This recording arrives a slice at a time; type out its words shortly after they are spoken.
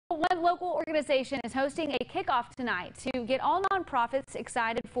one local organization is hosting a kickoff tonight to get all nonprofits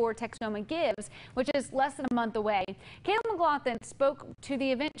excited for Texoma Gives, which is less than a month away. Caleb McLaughlin spoke to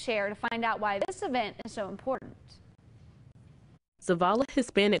the event chair to find out why this event is so important. Zavala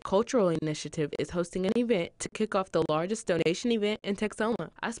Hispanic Cultural Initiative is hosting an event to kick off the largest donation event in Texoma.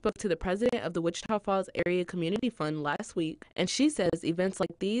 I spoke to the president of the Wichita Falls Area Community Fund last week, and she says events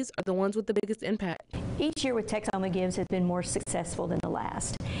like these are the ones with the biggest impact. Each year with Texoma Gives has been more successful than the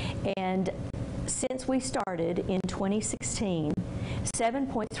last. And since we started in 2016,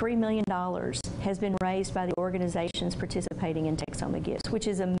 $7.3 million has been raised by the organizations participating in Texoma Gives, which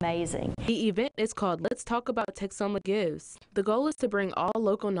is amazing. The event is called Let's Talk About Texoma Gives. The goal is to bring all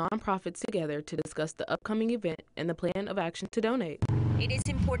local nonprofits together to discuss the upcoming event and the plan of action to donate. It is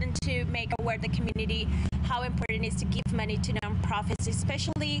important to make aware the community how important it is to give money to nonprofits,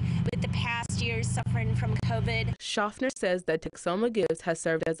 especially with the past years suffering from COVID. Schaffner says that Texoma Gives has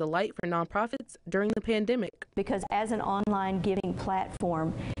served as a light for nonprofits during the pandemic. Because as an online giving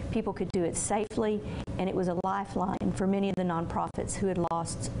platform, people could do it safely, and it was a lifeline for many of the nonprofits who had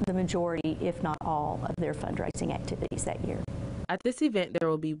lost the majority, if not all, of their fundraising activities that year. At this event, there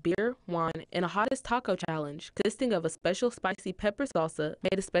will be beer, wine, and a hottest taco challenge consisting of a special spicy pepper salsa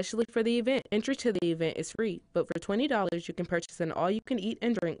made especially for the event. Entry to the event is free, but for $20, you can purchase an all-you-can-eat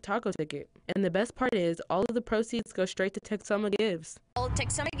and drink taco ticket. And the best part is, all of the proceeds go straight to Texoma Gives. Well,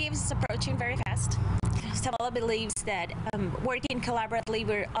 Texoma Gives is approaching very fast. Zavala believes that working collaboratively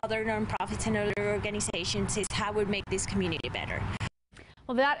with other nonprofits and other organizations is how we make this community better.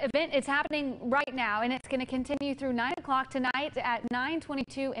 Well, that event is happening right now, and it's going to continue through 9 o'clock tonight at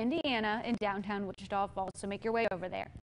 922 Indiana in downtown Wichita Falls, so make your way over there.